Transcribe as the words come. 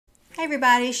Hey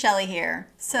everybody, Shelly here.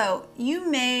 So you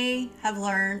may have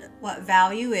learned what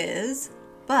value is,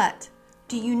 but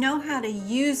do you know how to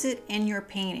use it in your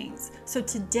paintings? So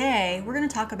today we're going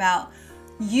to talk about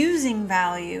using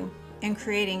value in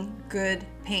creating good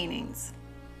paintings.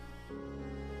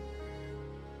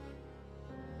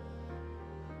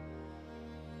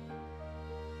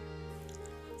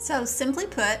 So simply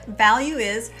put, value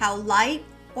is how light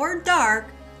or dark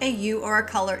a hue or a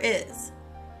color is.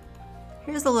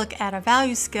 Here's a look at a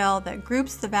value scale that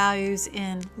groups the values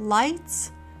in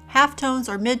lights, halftones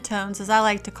or midtones as I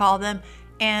like to call them,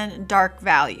 and dark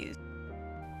values.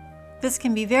 This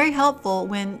can be very helpful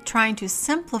when trying to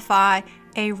simplify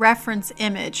a reference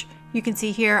image. You can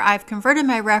see here I've converted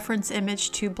my reference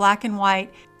image to black and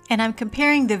white, and I'm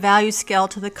comparing the value scale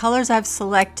to the colors I've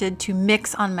selected to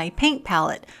mix on my paint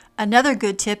palette. Another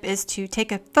good tip is to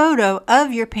take a photo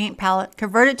of your paint palette,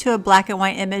 convert it to a black and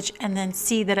white image, and then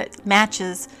see that it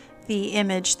matches the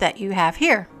image that you have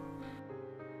here.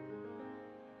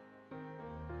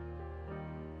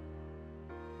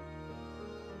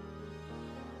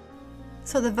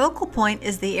 So the focal point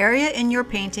is the area in your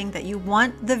painting that you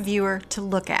want the viewer to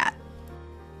look at.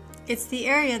 It's the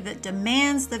area that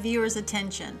demands the viewer's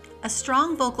attention. A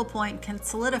strong focal point can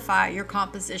solidify your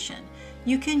composition.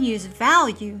 You can use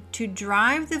value to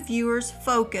drive the viewer's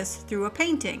focus through a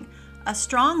painting. A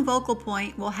strong focal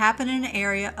point will happen in an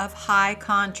area of high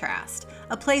contrast,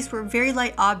 a place where a very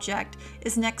light object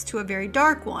is next to a very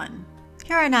dark one.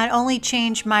 Here I not only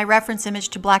changed my reference image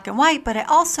to black and white, but I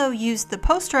also used the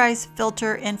posterize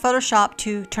filter in Photoshop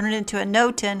to turn it into a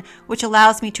Newton, which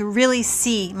allows me to really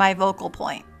see my focal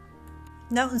point.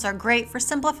 Newtons are great for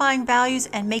simplifying values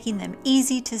and making them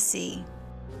easy to see.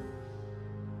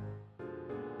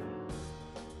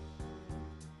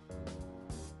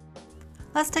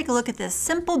 Let's take a look at this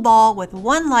simple ball with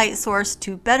one light source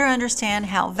to better understand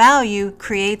how value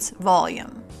creates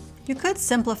volume. You could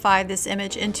simplify this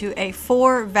image into a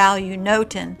 4-value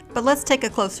Newton, but let's take a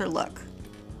closer look.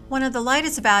 One of the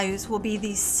lightest values will be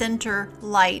the center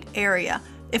light area.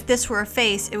 If this were a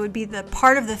face, it would be the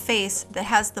part of the face that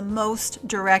has the most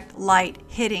direct light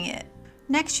hitting it.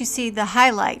 Next, you see the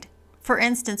highlight. For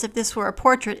instance, if this were a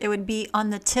portrait, it would be on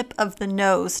the tip of the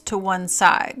nose to one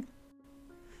side.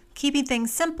 Keeping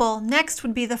things simple, next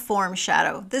would be the form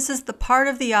shadow. This is the part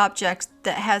of the object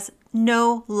that has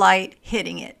no light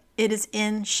hitting it. It is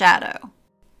in shadow.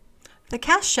 The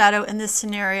cast shadow in this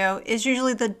scenario is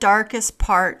usually the darkest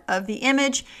part of the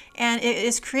image, and it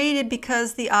is created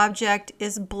because the object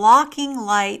is blocking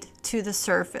light to the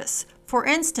surface. For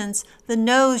instance, the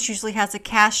nose usually has a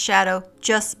cast shadow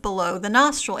just below the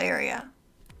nostril area.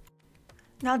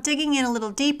 Now digging in a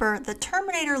little deeper, the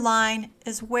terminator line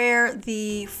is where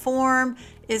the form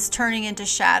is turning into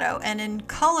shadow, and in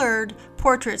colored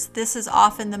portraits this is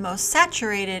often the most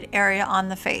saturated area on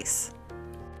the face.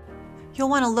 You'll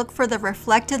want to look for the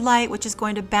reflected light, which is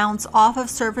going to bounce off of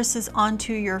surfaces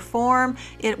onto your form.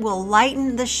 It will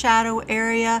lighten the shadow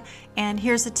area, and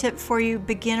here's a tip for you.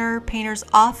 Beginner painters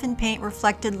often paint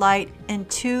reflected light in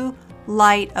too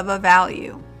light of a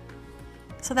value.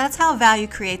 So that's how value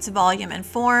creates volume and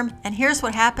form, and here's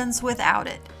what happens without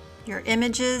it. Your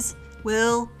images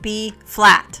will be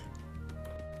flat.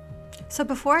 So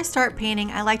before I start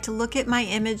painting, I like to look at my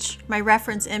image, my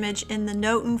reference image in the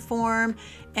Newton form,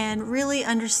 and really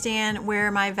understand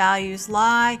where my values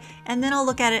lie, and then I'll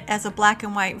look at it as a black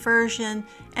and white version,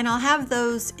 and I'll have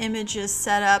those images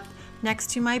set up next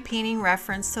to my painting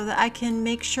reference so that I can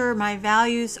make sure my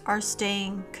values are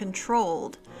staying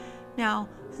controlled. Now,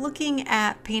 looking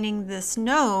at painting this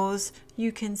nose,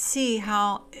 you can see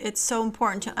how it's so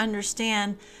important to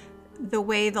understand the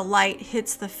way the light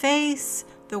hits the face,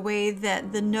 the way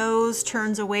that the nose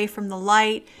turns away from the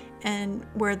light, and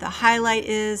where the highlight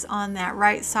is on that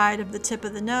right side of the tip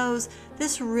of the nose.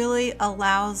 This really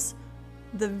allows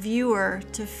the viewer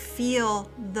to feel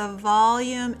the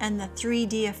volume and the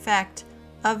 3D effect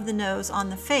of the nose on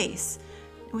the face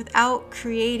without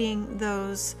creating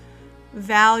those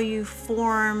value,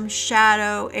 form,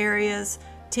 shadow areas,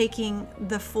 taking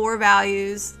the 4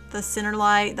 values, the center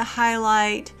light, the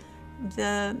highlight,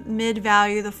 the mid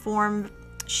value, the form,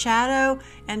 shadow,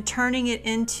 and turning it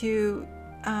into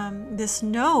this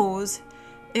nose.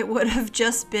 It would have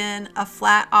just been a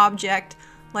flat object,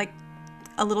 like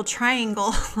a little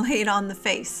triangle laid on the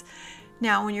face.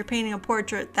 Now, when you're painting a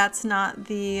portrait, that's not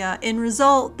the end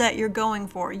result that you're going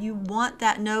for. You want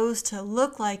that nose to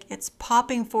look like it's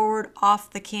popping forward off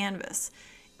the canvas.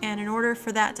 And in order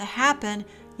for that to happen,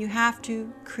 you have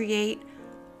to create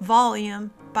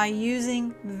volume by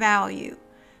using value.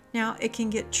 Now, it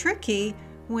can get tricky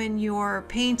when you're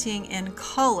painting in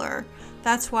color.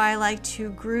 That's why I like to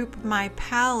group my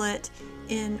palette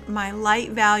in my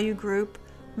light value group,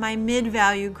 my mid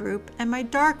value group, and my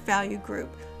dark value group.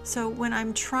 So when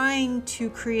I'm trying to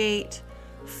create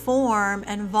form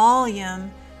and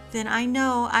volume, then I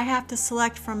know I have to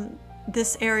select from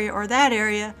this area or that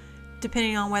area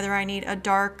depending on whether I need a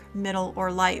dark, middle,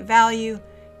 or light value,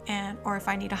 or if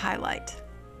I need a highlight.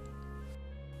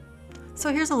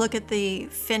 So here's a look at the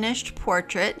finished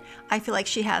portrait. I feel like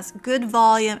she has good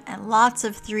volume and lots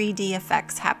of 3D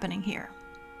effects happening here.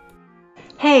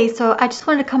 Hey, so I just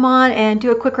wanted to come on and do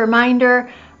a quick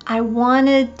reminder. I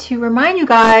wanted to remind you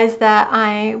guys that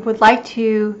I would like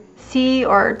to see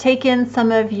or take in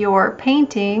some of your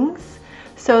paintings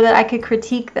so that I could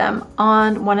critique them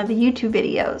on one of the YouTube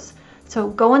videos. So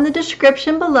go in the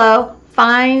description below,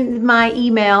 find my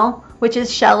email, which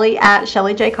is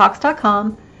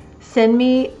shelly@shellyjcox.com. Send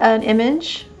me an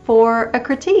image for a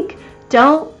critique.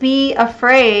 Don't be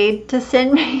afraid to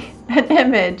send me an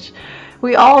image.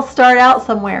 We all start out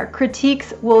somewhere.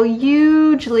 Critiques will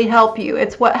hugely help you.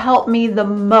 It's what helped me the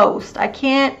most. I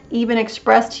can't even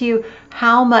express to you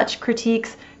how much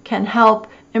critiques can help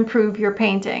improve your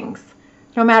paintings.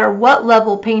 No matter what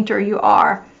level painter you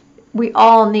are, we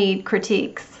all need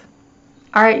critiques.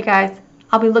 All right, you guys,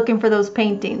 I'll be looking for those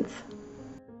paintings.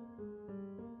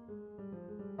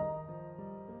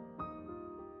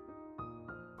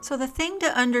 So the thing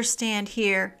to understand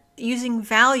here, using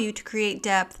value to create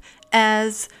depth,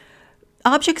 as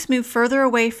objects move further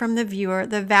away from the viewer,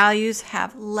 the values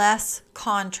have less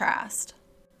contrast.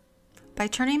 By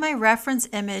turning my reference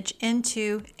image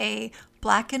into a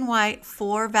black and white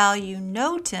 4-value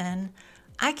Newton,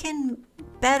 I can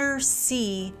better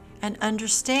see and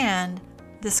understand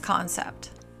this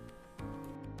concept.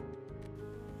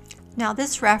 Now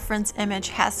this reference image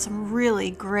has some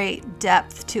really great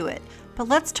depth to it, but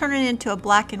let's turn it into a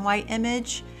black and white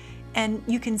image, and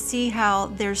you can see how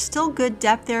there's still good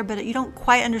depth there, but you don't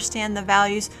quite understand the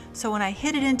values. So when I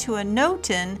hit it into a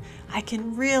Newton, I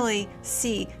can really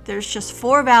see there's just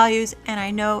 4 values, and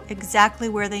I know exactly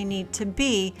where they need to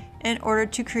be in order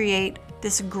to create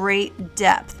this great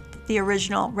depth that the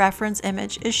original reference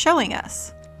image is showing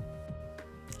us.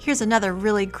 Here's another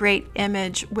really great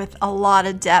image with a lot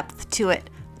of depth to it.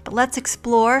 But let's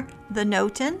explore the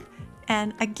Newton.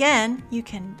 And again, you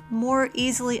can more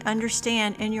easily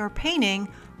understand in your painting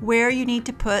where you need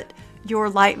to put your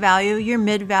light value, your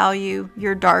mid value,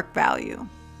 your dark value.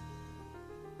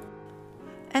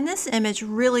 And this image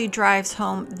really drives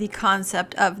home the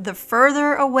concept of the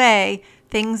further away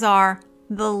things are,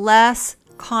 the less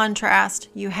contrast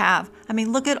you have. I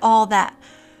mean, look at all that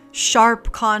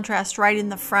sharp contrast right in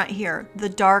the front here. The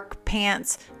dark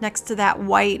pants next to that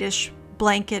whitish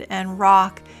blanket and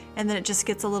rock. And then it just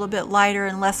gets a little bit lighter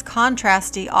and less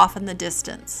contrasty off in the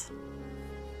distance.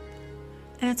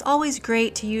 And it's always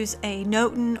great to use a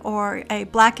Newton or a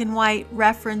black and white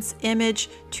reference image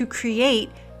to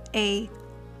create a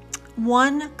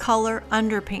one color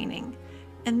underpainting.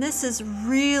 And this is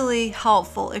really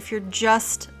helpful if you're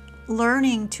just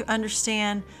learning to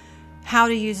understand how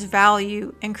to use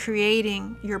value in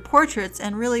creating your portraits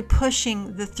and really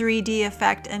pushing the 3D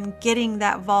effect and getting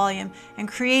that volume and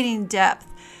creating depth.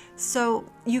 So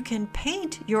you can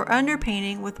paint your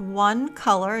underpainting with one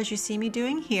color, as you see me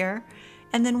doing here,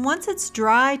 and then once it's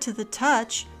dry to the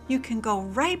touch, you can go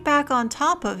right back on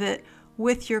top of it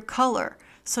with your color.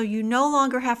 So you no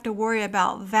longer have to worry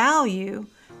about value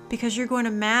because you're going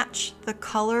to match the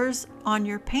colors on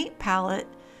your paint palette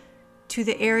to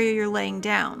the area you're laying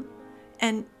down.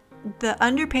 And the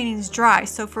underpainting is dry,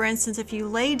 so for instance, if you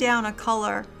lay down a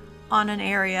color on an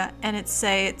area and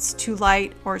it's too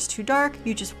light or it's too dark,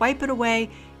 you just wipe it away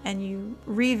and you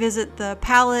revisit the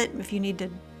palette. If you need to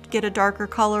get a darker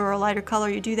color or a lighter color,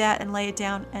 you do that and lay it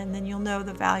down, and then you'll know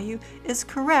the value is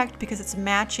correct because it's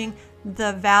matching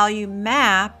the value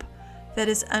map that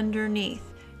is underneath.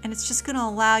 And it's just going to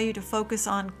allow you to focus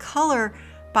on color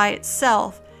by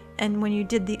itself. And when you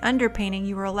did the underpainting,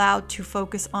 you were allowed to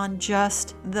focus on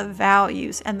just the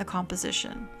values and the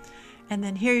composition. And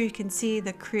then here you can see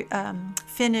the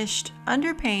finished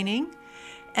underpainting.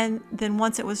 And then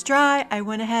once it was dry, I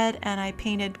went ahead and I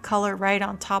painted color right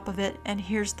on top of it. And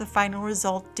here's the final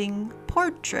resulting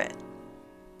portrait.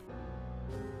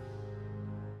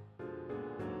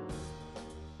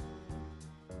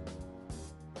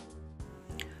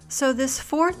 So this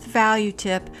fourth value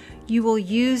tip, you will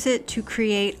use it to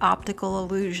create optical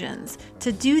illusions.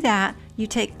 To do that, you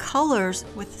take colors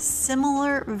with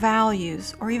similar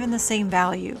values or even the same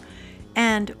value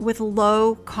and with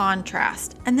low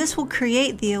contrast. And this will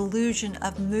create the illusion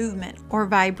of movement or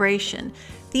vibration.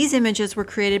 These images were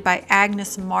created by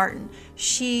Agnes Martin.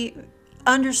 She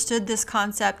understood this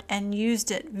concept and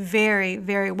used it very,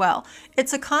 very well.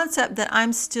 It's a concept that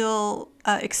I'm still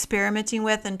experimenting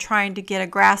with and trying to get a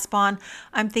grasp on.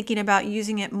 I'm thinking about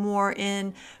using it more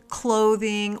in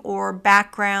clothing or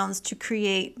backgrounds to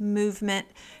create movement,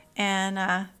 and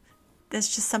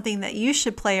that's just something that you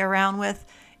should play around with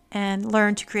and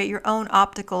learn to create your own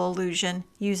optical illusion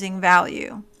using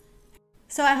value.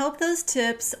 So I hope those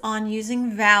tips on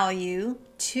using value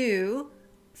to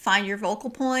find your focal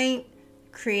point,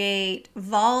 create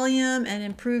volume and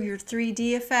improve your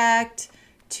 3D effect,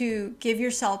 to give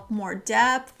yourself more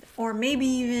depth, or maybe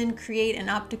even create an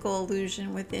optical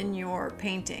illusion within your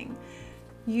painting.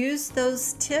 Use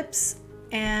those tips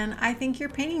and I think your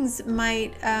paintings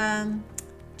might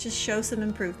just show some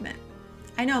improvement.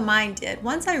 I know mine did.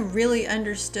 Once I really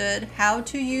understood how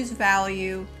to use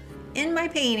value in my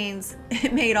paintings,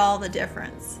 it made all the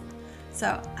difference.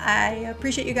 So I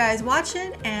appreciate you guys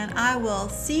watching, and I will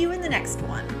see you in the next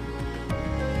one.